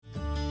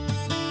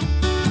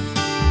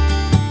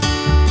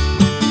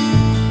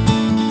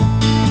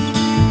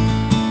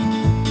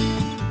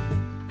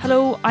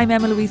I'm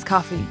Emma Louise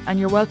Coffey, and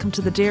you're welcome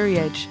to The Dairy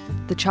Edge,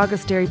 the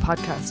Teagasc Dairy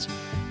podcast.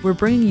 We're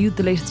bringing you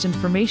the latest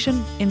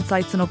information,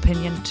 insights and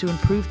opinion to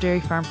improve dairy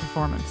farm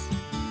performance.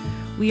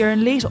 We are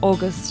in late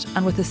August,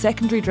 and with a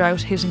secondary drought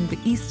hitting the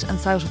east and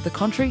south of the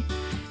country,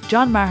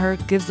 John Maher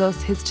gives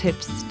us his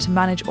tips to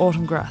manage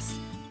autumn grass.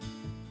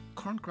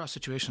 Current grass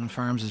situation on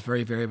farms is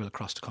very variable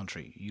across the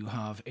country. You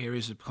have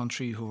areas of the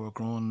country who are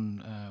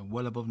growing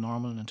well above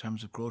normal in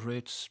terms of growth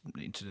rates,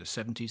 into the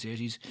 70s,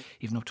 80s,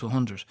 even up to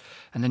 100.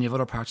 And then you have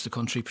other parts of the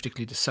country,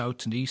 particularly the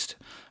south and east,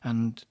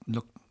 and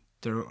look,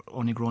 they're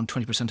only growing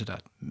 20% of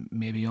that,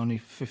 maybe only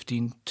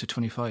 15 to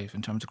 25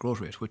 in terms of growth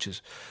rate, which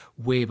is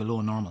way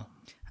below normal.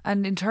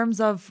 And in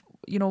terms of,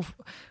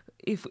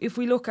 if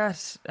we look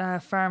at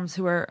farms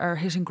who are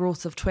hitting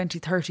growths of 20,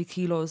 30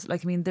 kilos,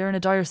 they're in a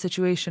dire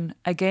situation.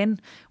 Again,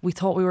 we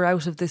thought we were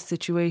out of this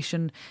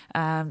situation,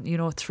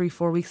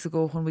 3-4 weeks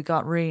ago when we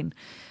got rain.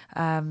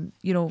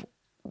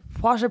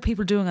 What are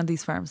people doing on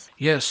these farms?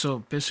 Yeah, so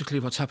basically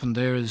what's happened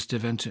there is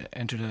they've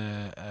entered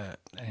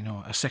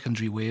a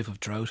secondary wave of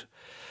drought.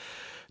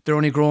 They're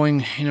only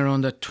growing in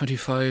around that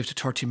 25 to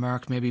 30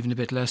 mark, maybe even a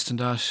bit less than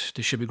that.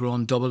 They should be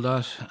growing double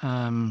that.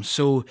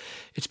 So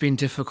it's been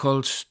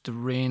difficult. The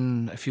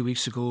rain a few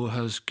weeks ago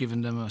has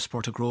given them a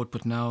spurt of growth,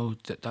 but now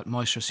that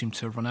moisture seems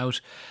to have run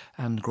out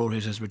and growth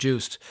rate has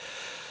reduced.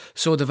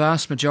 So the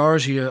vast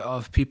majority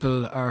of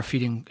people are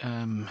feeding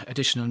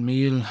additional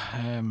meal,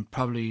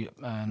 probably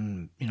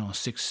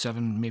 6,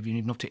 7, maybe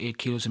even up to 8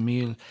 kilos of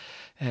meal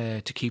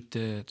to keep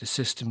the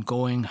system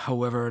going.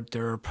 However,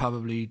 there are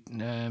probably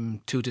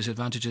two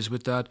disadvantages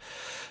with that.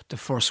 The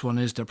first one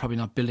is they're probably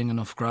not building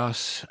enough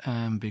grass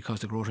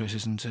because the growth rate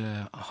isn't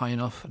high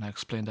enough, and I'll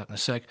explain that in a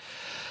sec.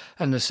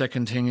 And the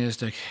second thing is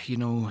that,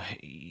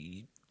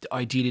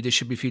 ideally they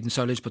should be feeding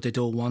silage, but they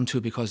don't want to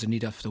because they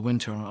need that for the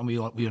winter, and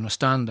we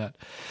understand that.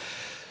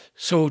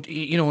 So,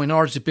 in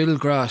order to build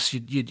grass, you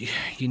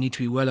need to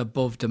be well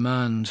above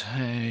demand.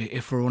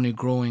 If we're only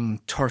growing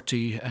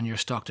 30 and you're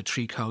stocked at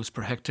 3 cows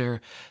per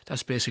hectare,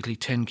 that's basically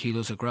 10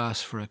 kilos of grass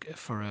for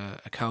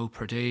a cow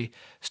per day.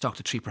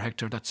 Stocked at 3 per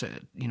hectare, that's a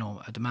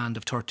demand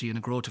of 30 and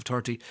a growth of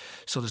 30.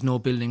 So there's no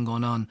building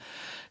going on.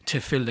 To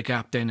fill the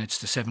gap, then it's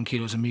the 7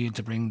 kilos of meal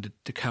to bring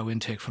the cow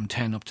intake from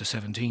 10 up to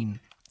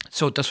 17.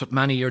 So that's what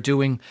many are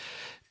doing.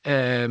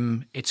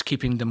 It's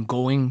keeping them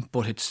going,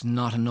 but it's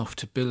not enough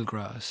to build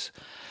grass.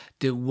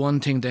 The one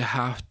thing they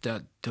have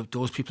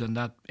those people in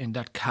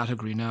that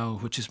category now,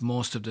 which is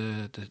most of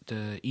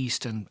the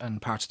east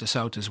and parts of the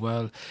south as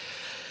well,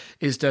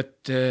 is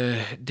that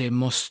they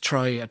must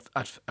try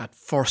at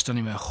first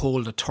anyway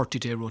hold a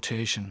 30-day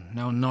rotation.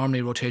 Now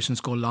normally rotations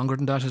go longer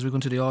than that as we go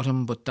into the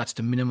autumn, but that's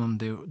the minimum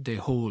they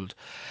hold.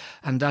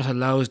 And that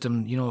allows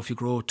them, if you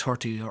grow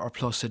 30 or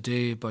plus a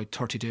day by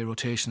 30-day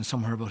rotation,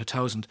 somewhere about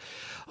 1,000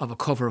 of a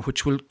cover,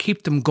 which will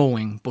keep them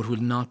going but will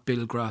not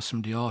build grass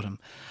from the autumn.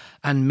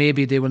 And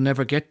maybe they will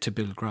never get to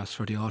build grass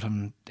for the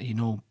autumn,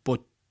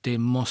 but they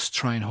must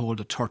try and hold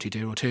a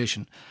 30-day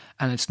rotation.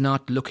 And it's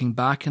not looking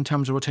back in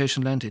terms of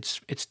rotation length,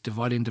 it's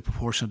dividing the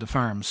proportion of the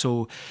farm.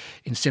 So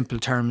in simple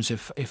terms,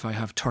 if I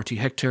have 30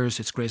 hectares,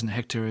 it's grazing a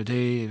hectare a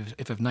day.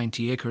 If I have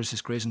 90 acres,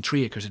 it's grazing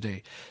 3 acres a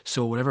day.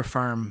 So whatever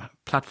farm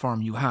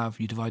platform you have,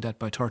 you divide that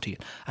by 30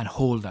 and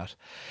hold that.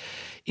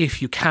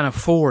 If you can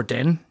afford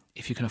then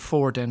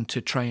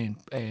to try and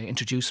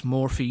introduce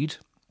more feed,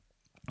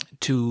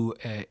 to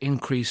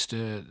increase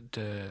the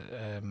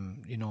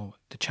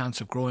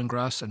chance of growing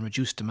grass and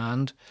reduce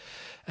demand,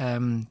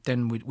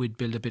 then we'd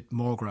build a bit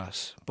more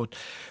grass. But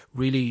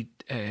really,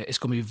 it's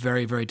going to be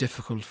very, very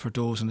difficult for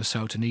those in the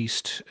south and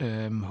east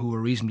who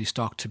are reasonably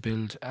stocked to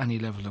build any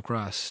level of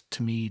grass.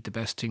 To me, the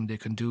best thing they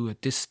can do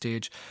at this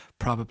stage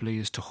probably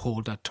is to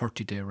hold that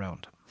 30-day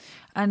round.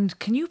 And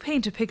can you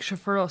paint a picture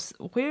for us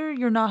where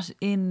you're not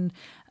in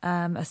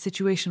a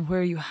situation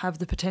where you have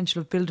the potential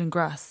of building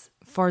grass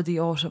for the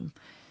autumn?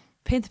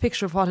 Paint the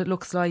picture of what it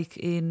looks like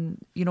in,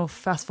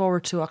 fast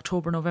forward to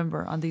October,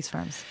 November on these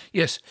farms.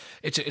 Yes,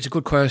 it's a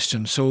good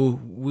question. So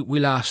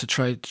we'll ask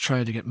to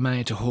try to get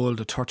many to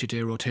hold a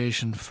 30-day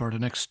rotation for the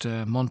next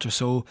month or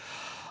so.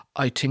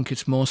 I think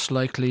it's most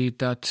likely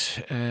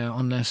that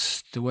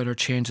unless the weather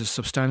changes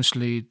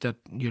substantially, that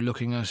you're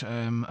looking at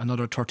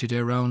another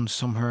 30-day round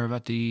somewhere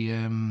at the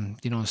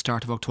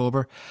start of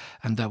October,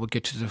 and that would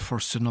get to the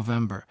 1st of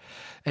November.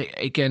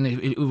 Again,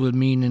 it will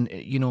mean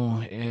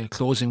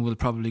closing will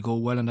probably go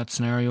well in that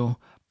scenario,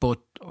 but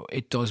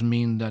it does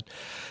mean that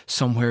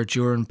somewhere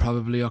during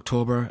probably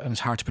October, and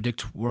it's hard to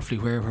predict roughly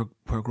where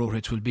growth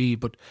rates will be,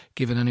 but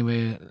given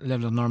anyway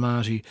level of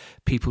normality,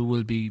 people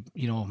will be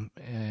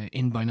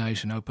in by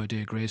night and out by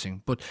day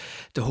grazing. But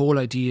the whole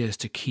idea is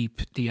to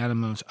keep the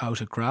animals out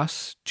of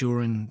grass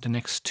during the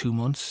next 2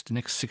 months, the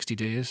next 60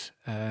 days,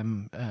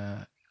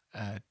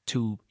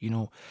 to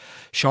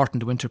shorten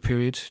the winter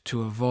period,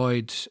 to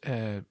avoid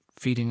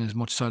feeding as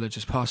much silage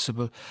as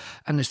possible.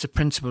 And it's the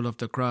principle of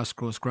the grass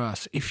grows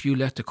grass. If you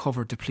let the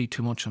cover deplete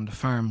too much on the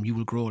farm, you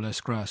will grow less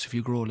grass. If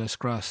you grow less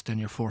grass, then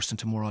you're forced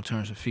into more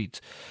alternative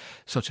feeds,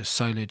 such as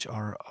silage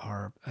or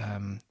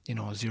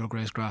zero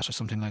graze grass or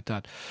something like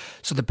that.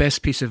 So the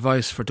best piece of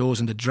advice for those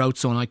in the drought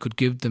zone I could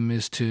give them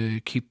is to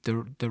keep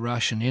the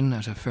ration in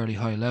at a fairly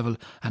high level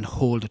and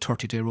hold a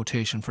 30-day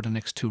rotation for the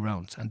next 2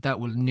 rounds. And that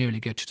will nearly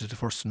get you to the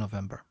 1st of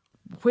November.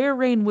 Where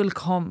rain will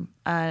come,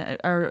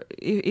 or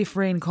if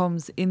rain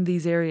comes in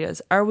these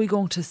areas, are we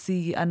going to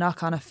see a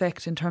knock-on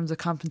effect in terms of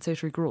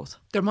compensatory growth?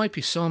 There might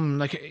be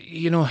some,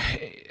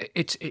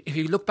 if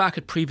you look back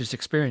at previous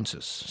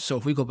experiences. So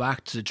if we go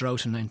back to the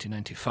drought in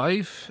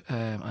 1995,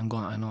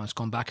 I know it's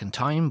gone back in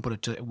time,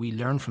 but we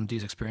learned from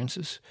these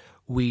experiences.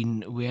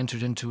 We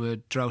entered into a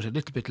drought a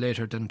little bit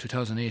later than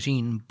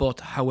 2018,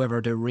 but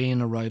however the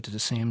rain arrived at the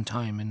same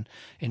time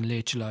in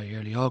late July,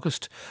 early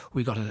August.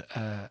 We got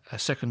a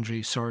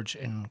secondary surge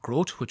in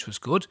growth, which was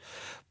good,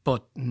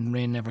 but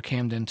rain never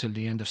came then till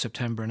the end of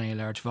September in any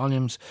large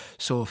volumes.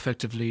 So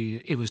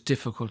effectively it was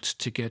difficult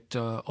to get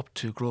up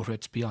to growth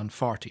rates beyond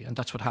 40, and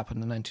that's what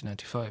happened in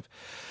 1995.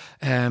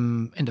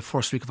 In the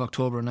first week of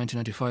October in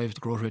 1995, the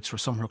growth rates were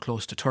somewhere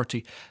close to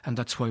 30, and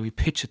that's why we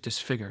pitch at this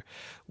figure.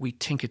 We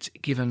think it's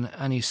given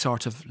any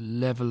sort of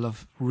level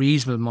of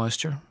reasonable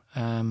moisture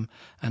and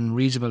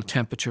reasonable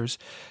temperatures,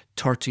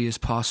 30 is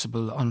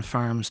possible on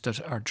farms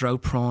that are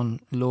drought prone,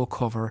 low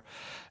cover,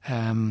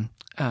 and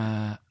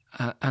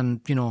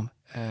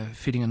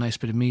feeding a nice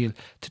bit of meal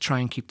to try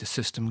and keep the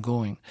system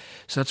going.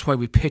 So that's why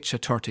we pitch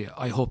at 30.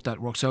 I hope that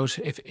works out.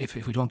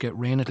 If we don't get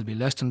rain, it'll be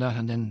less than that,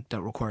 and then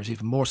that requires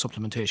even more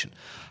supplementation.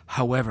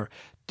 However,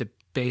 the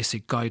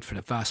basic guide for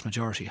the vast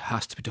majority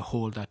has to be to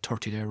hold that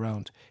 30-day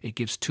round. It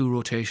gives 2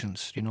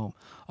 rotations,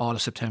 all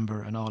of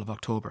September and all of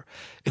October.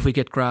 If we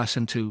get grass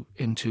into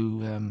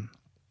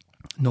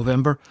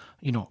November,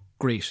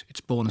 great, it's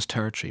bonus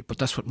territory. But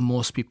that's what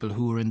most people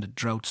who are in the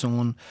drought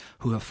zone,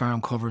 who have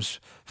farm covers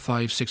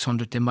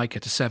 500-600, they might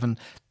get to 7.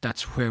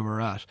 That's where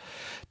we're at.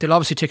 They'll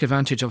obviously take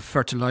advantage of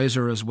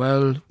fertiliser as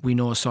well. We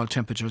know soil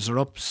temperatures are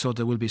up, so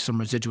there will be some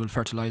residual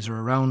fertiliser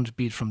around,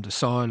 be it from the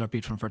soil or be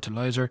it from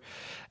fertiliser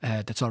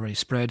that's already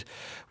spread.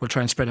 We'll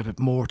try and spread a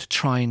bit more to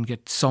try and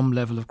get some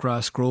level of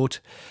grass growth.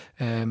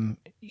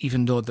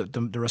 Even though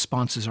the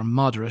responses are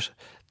moderate,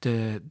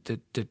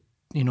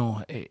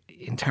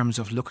 in terms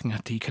of looking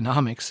at the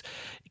economics,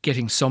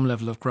 getting some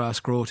level of grass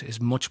growth is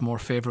much more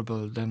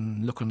favourable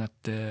than looking at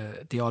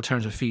the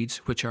alternative feeds,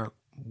 which are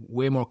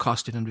way more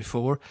costly than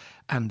before,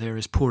 and there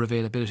is poor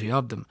availability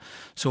of them.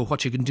 So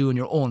what you can do in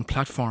your own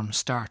platform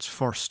starts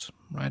first,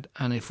 right?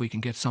 And if we can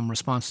get some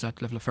response to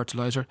that level of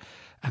fertiliser,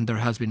 and there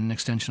has been an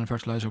extension of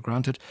fertiliser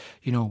granted,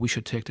 we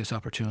should take this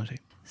opportunity.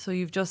 So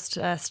you've just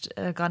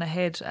gone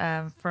ahead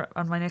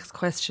on my next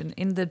question.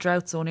 In the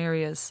drought zone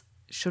areas,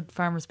 should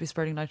farmers be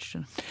spreading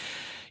nitrogen?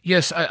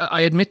 Yes,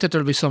 I admit that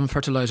there'll be some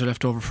fertiliser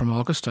left over from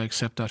August. I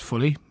accept that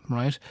fully,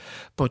 right?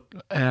 But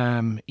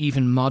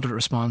even moderate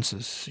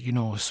responses,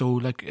 so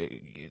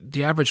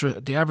the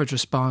average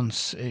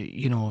response,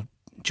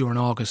 during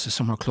August is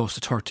somewhere close to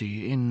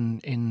 30.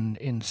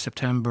 In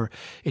September,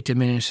 it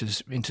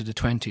diminishes into the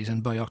 20s,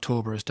 and by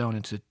October it's down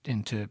into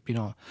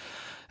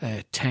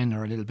 10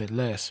 or a little bit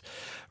less,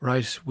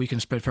 right? We can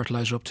spread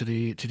fertiliser up to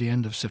the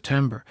end of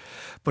September.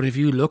 But if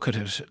you look at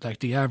it, like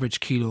the average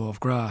kilo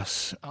of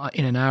grass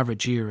in an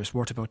average year is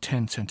worth about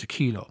 10 cents a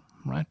kilo,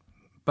 right?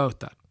 About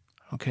that,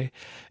 okay?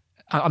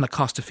 On a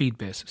cost of feed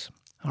basis,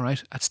 all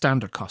right? At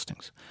standard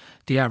costings.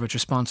 The average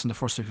response in the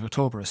first week of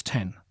October is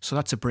 10. So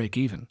that's a break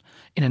even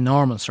in a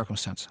normal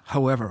circumstance.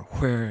 However,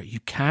 where you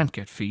can't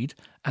get feed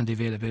and the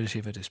availability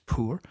of it is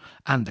poor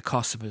and the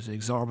cost of it is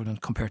exorbitant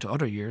compared to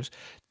other years,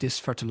 this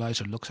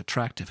fertiliser looks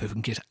attractive if we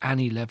can get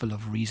any level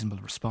of reasonable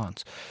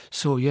response.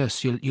 So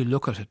yes, you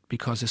look at it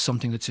because it's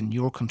something that's in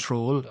your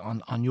control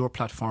on your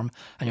platform,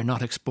 and you're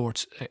not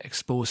exposed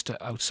to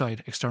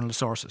outside external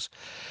sources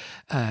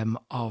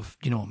of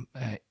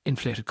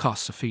inflated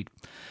costs of feed.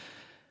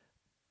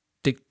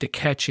 The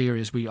catch here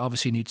is we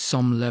obviously need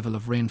some level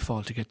of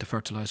rainfall to get the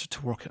fertiliser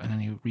to work at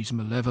any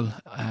reasonable level.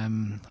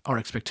 Our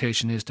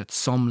expectation is that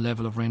some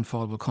level of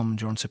rainfall will come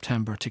during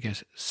September to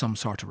get some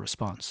sort of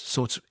response.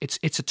 So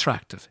it's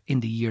attractive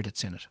in the year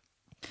that's in it.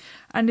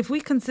 And if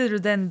we consider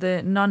then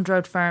the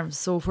non-drought farms,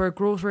 so where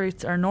growth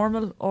rates are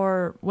normal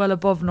or well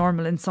above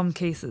normal in some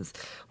cases,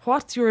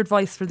 what's your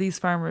advice for these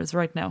farmers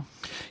right now?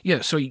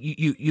 Yeah, so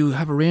you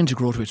have a range of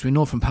growth rates. We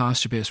know from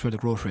pasture-based where the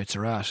growth rates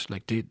are at.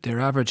 Like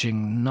they're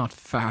averaging not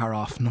far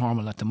off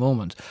normal at the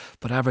moment,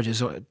 but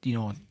averages,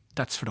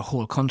 that's for the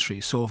whole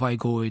country. So if I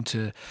go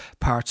into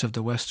parts of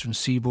the western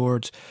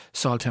seaboard,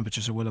 soil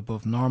temperatures are well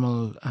above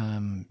normal,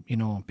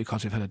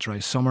 because we've had a dry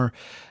summer.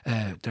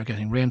 They're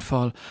getting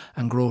rainfall,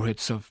 and growth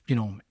rates of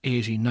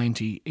 80,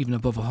 90, even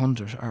above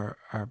 100 are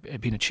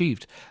being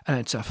achieved. And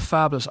it's a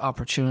fabulous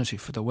opportunity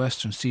for the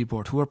western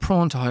seaboard, who are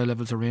prone to high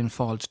levels of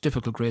rainfall, to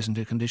difficult grazing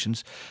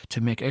conditions,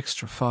 to make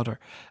extra fodder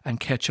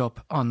and catch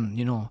up on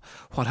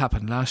what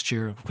happened last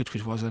year, which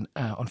was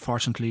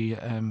unfortunately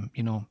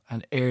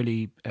an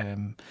early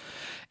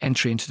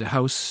entry into the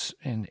house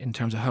in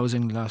terms of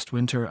housing last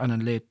winter, and a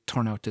late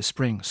turnout this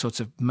spring. So it's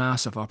a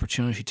massive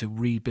opportunity to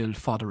rebuild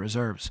fodder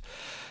reserves.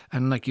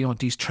 And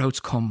these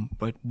trouts come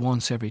about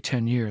once every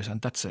 10 years,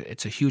 and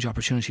it's a huge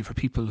opportunity for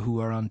people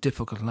who are on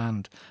difficult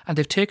land, and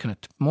they've taken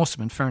it, most of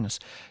them in fairness,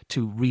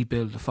 to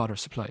rebuild the fodder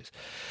supplies.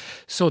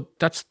 So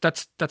that's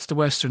the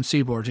western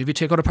seaboard. If you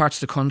take other parts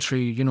of the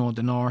country,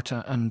 the north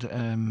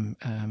and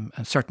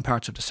certain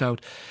parts of the south,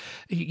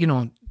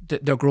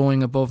 they're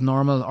growing above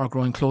normal or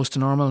growing close to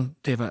normal.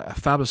 They have a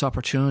fabulous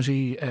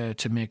opportunity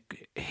to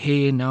make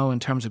hay now in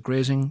terms of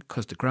grazing,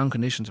 because the ground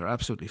conditions are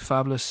absolutely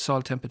fabulous.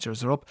 Soil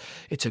temperatures are up.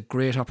 It's a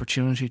great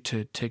opportunity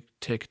to take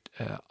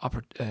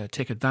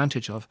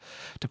advantage of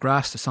the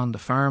grass that's on the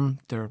farm.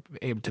 They're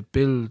able to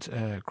build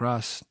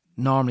grass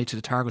normally to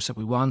the targets that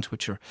we want,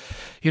 which are,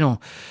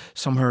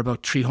 somewhere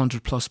about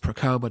 300 plus per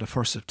cow by the 1st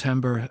of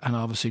September, and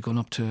obviously going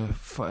up to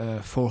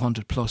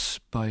 400 plus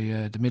by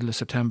the middle of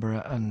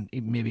September, and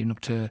maybe even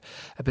up to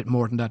a bit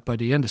more than that by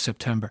the end of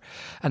September.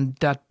 And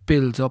that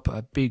builds up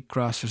a big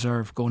grass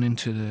reserve going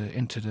into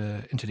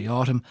the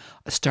autumn,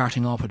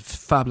 starting off with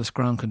fabulous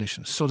ground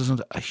conditions. So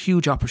there's a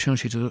huge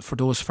opportunity for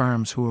those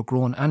farms who are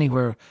growing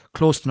anywhere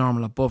close to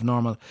normal, above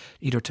normal,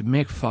 either to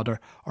make fodder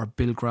or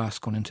build grass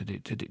going into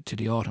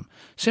the autumn,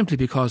 simply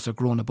because they're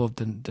growing above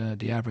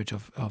the average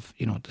of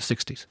the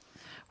 60s.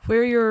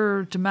 Where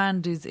your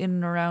demand is in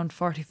and around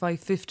 45,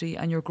 50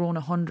 and you're growing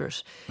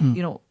 100,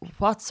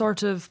 what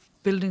sort of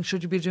building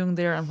should you be doing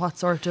there, and what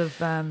sort of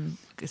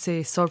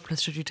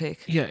surplus should you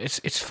take? Yeah,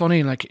 it's funny,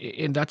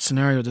 in that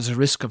scenario there's a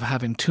risk of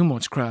having too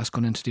much grass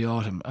going into the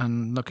autumn.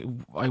 And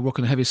I work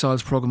in a heavy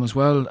soils programme as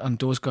well, and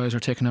those guys are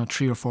taking out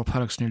 3 or 4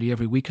 paddocks nearly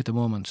every week at the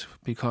moment,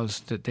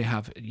 because they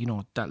have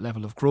that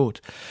level of growth.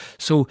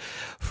 So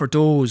for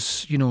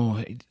those,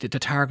 the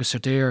targets are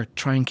there.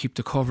 Try and keep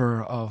the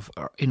cover of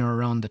in or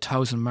around the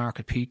 1,000 mark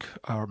at peak,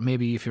 or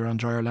maybe if you're on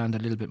drier land a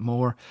little bit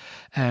more,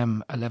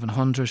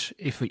 1,100.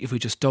 If we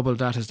just double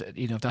that, as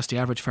if that's the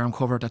average farm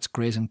cover, that's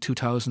grazing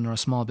 2,000 or a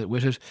small bit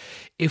with it.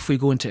 If we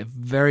go into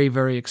very,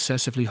 very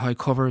excessively high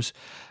covers,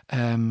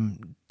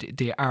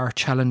 they are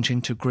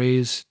challenging to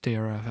graze. They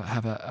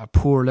have a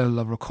poor level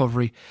of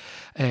recovery.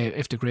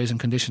 If the grazing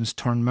conditions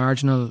turn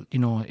marginal,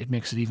 it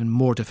makes it even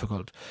more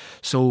difficult.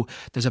 So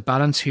there's a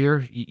balance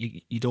here.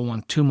 You don't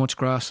want too much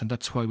grass, and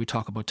that's why we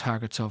talk about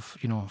targets of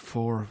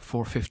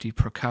 450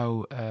 per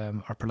cow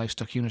or per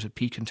livestock unit at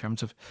peak in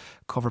terms of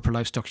cover per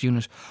livestock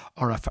unit,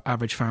 or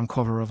average farm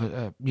cover of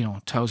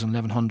 1,000,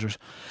 1,100,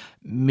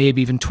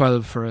 maybe even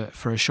 12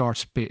 for a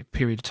short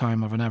period of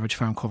time of an average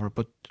farm cover.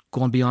 But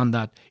going beyond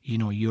that,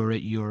 you're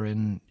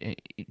in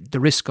the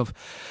risk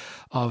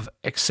of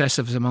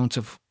excessive amounts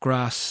of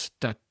grass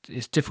that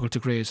is difficult to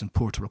graze and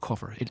poor to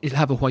recover. It'll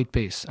have a white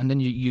base, and then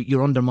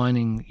you're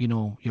undermining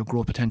your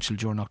growth potential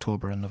during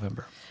October and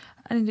November.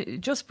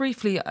 And just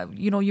briefly,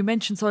 you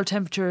mentioned soil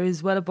temperature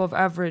is well above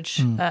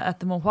average at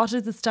the moment. What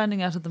is it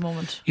standing at the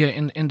moment? Yeah,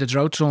 in the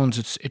drought zones,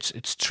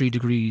 it's 3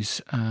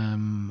 degrees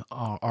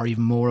or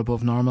even more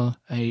above normal.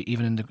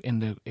 Even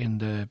in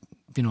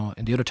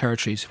the other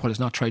territories, while it's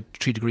not 3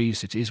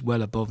 degrees, it is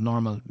well above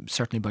normal,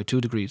 certainly by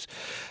 2 degrees.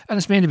 And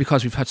it's mainly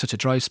because we've had such a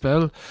dry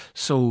spell.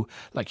 So,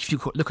 if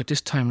you look at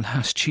this time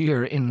last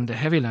year in the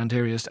heavy land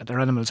areas that their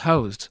animals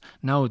housed,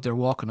 now they're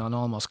walking on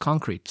almost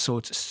concrete. So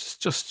it's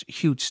just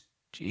huge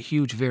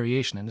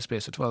variation in the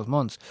space of 12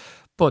 months.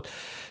 But,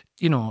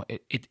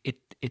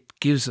 it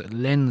gives a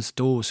lens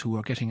those who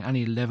are getting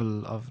any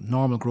level of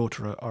normal growth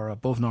or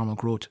above normal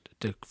growth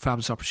the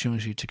fabulous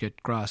opportunity to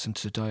get grass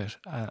into the diet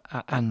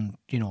and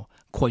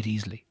quite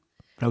easily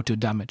without doing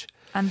damage.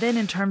 And then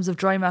in terms of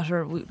dry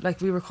matter,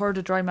 we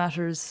recorded dry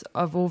matters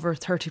of over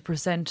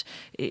 30%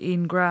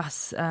 in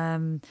grass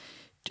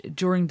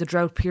during the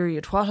drought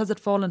period. What has it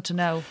fallen to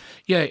now?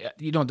 Yeah,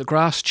 the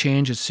grass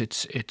changes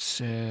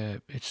its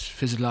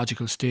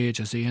physiological stage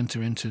as they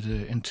enter into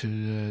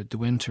the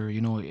winter.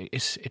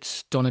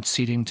 It's done its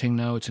seeding thing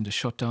now. It's in the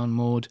shutdown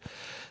mode.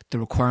 The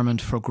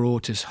requirement for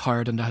growth is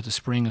higher than that of the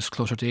spring. It's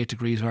closer to 8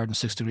 degrees rather than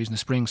 6 degrees in the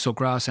spring. So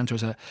grass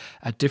enters a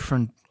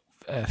different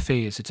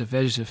phase. It's a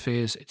vegetative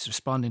phase. It's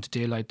responding to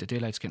daylight. The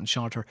daylight's getting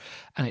shorter,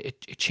 and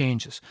it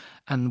changes.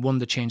 And one of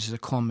the changes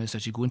that come is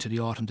as you go into the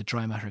autumn, the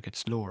dry matter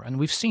gets lower. And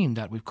we've seen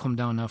that. We've come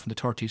down now from the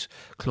 30s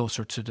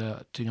closer to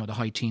the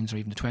high teens or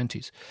even the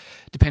 20s.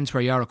 Depends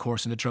where you are, of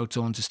course. In the drought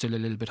zones, it's still a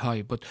little bit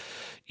high. But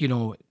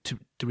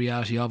the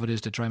reality of it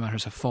is that dry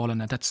matters have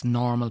fallen, and that's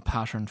normal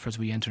pattern for as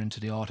we enter into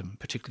the autumn,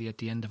 particularly at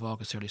the end of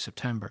August, early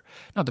September.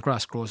 Now the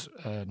grass grows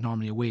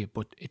normally away,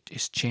 but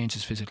it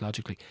changes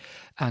physiologically,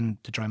 and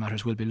the dry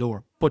matters will be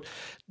lower. But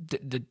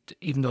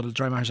even though the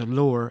dry matters are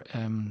lower,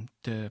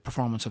 the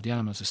performance of the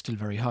animals is still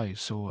very high,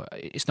 so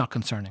it's not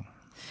concerning.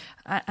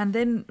 And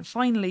then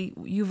finally,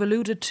 you've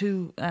alluded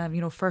to,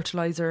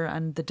 fertiliser,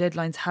 and the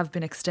deadlines have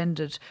been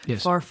extended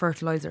for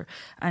fertiliser.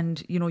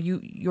 And,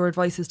 your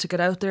advice is to get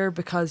out there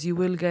because you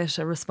will get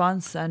a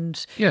response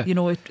and,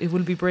 it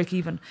will be break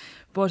even.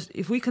 But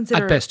if we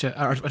consider... At best, or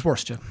at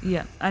worst, yeah.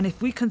 Yeah, and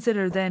if we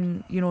consider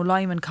then,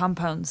 lime and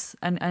compounds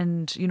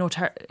and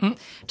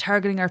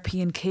targeting our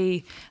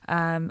P&K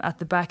at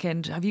the back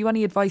end, have you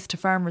any advice to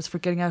farmers for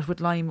getting out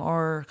with lime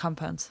or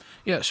compounds?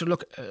 Yeah, so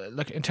look,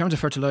 in terms of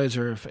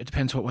fertiliser, it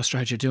depends what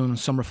strategy you're doing.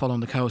 Some are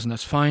following the cows and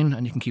that's fine,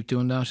 and you can keep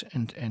doing that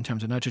in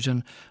terms of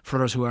nitrogen. For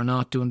others who are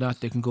not doing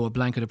that, they can go a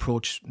blanket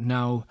approach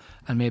now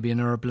and maybe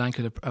another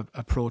blanket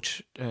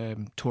approach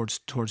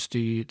towards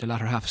the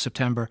latter half of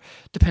September,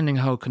 depending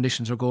how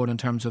conditions are going in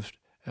terms of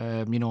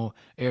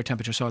air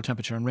temperature, soil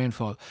temperature and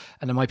rainfall,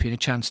 and there might be a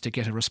chance to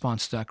get a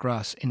response to that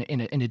grass in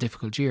a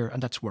difficult year,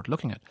 and that's worth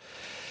looking at.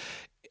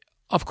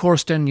 Of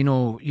course, then,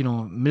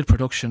 milk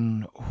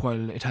production,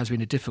 while it has been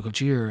a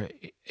difficult year,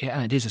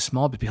 and it is a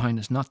small bit behind,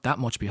 it's not that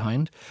much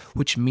behind,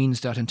 which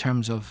means that in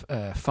terms of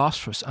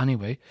phosphorus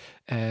anyway,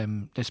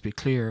 let's be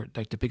clear,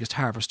 like the biggest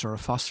harvester of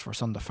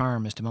phosphorus on the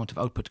farm is the amount of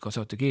output that goes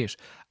out the gate.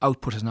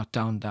 Output is not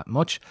down that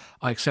much.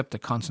 I accept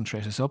that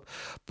concentrate is up,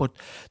 but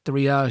the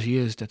reality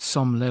is that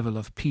some level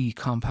of P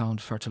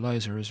compound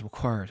fertiliser is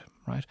required,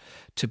 right,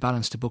 to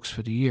balance the books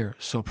for the year.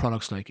 So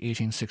products like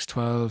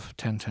 18-6-12,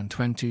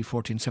 10-10-20,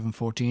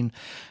 14-7-14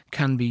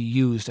 can be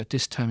used at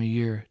this time of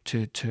year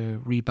to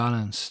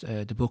rebalance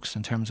the books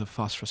in terms of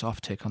phosphorus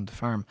offtake on the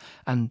farm.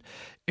 And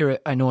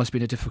I know it's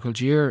been a difficult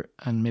year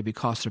and maybe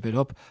costs are a bit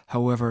up.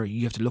 However,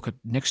 you have to look at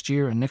next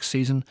year and next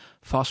season.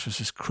 Phosphorus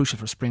is crucial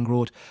for spring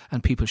growth,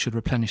 and people should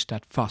replenish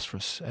that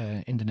phosphorus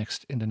in the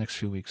next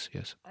few weeks.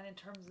 Yes. And in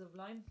terms of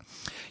lime?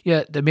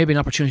 Yeah, there may be an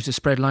opportunity to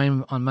spread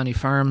lime on many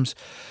farms.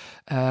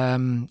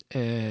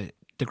 The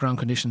ground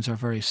conditions are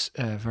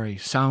very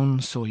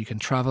sound, so you can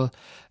travel.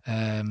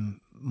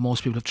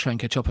 Most people, to try and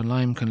catch up on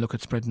lime, can look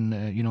at spreading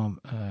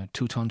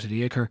 2 ton to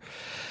the acre,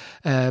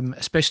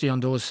 especially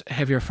on those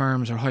heavier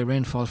farms or high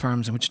rainfall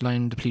farms in which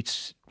lime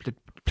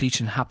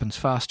depletion happens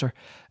faster.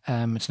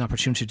 It's an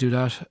opportunity to do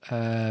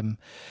that.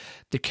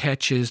 The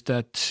catch is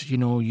that you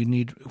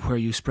need, where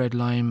you spread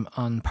lime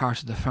on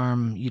part of the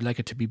farm, you'd like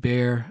it to be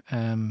bare.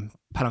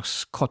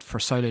 Paddocks cut for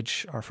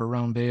silage or for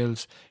round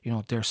bales,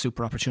 they're a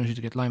super opportunity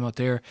to get lime out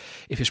there.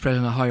 If you're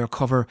spreading a higher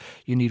cover,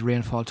 you need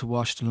rainfall to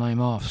wash the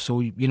lime off. So,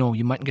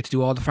 you mightn't get to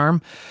do all the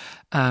farm,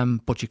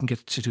 but you can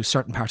get to do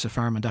certain parts of the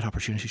farm, and that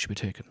opportunity should be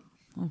taken.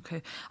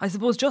 Okay. I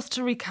suppose just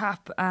to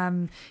recap,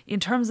 in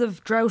terms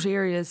of drought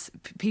areas,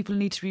 people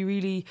need to be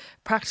really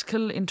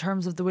practical in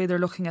terms of the way they're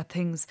looking at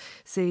things.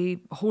 Say,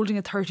 holding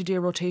a 30-day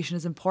rotation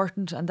is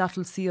important, and that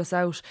will see us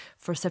out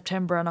for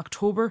September and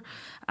October.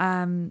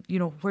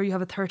 Where you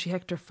have a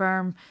 30-hectare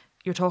farm,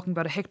 you're talking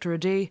about a hectare a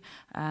day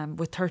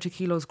with 30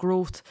 kilos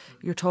growth.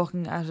 You're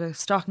talking at a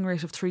stocking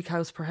rate of 3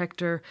 cows per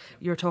hectare.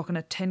 You're talking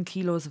at 10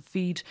 kilos of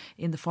feed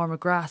in the form of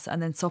grass,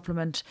 and then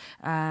supplement,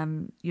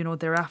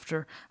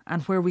 thereafter.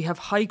 And where we have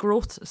high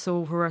growth, so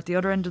we're at the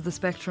other end of the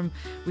spectrum,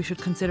 we should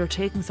consider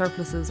taking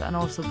surpluses and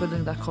also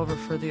building that cover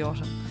for the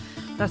autumn.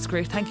 That's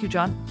great. Thank you,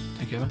 John.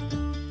 Thank you,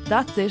 Emma.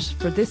 That's it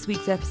for this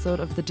week's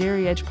episode of the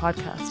Dairy Edge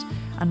podcast.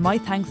 And my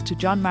thanks to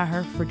John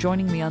Maher for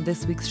joining me on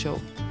this week's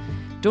show.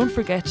 Don't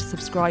forget to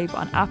subscribe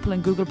on Apple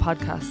and Google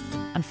Podcasts,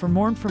 and for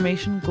more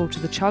information go to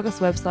the Teagasc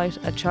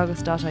website at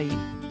teagasc.ie.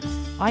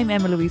 I'm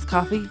Emma Louise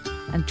Coffey,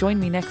 and join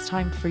me next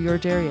time for your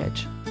Dairy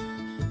Edge.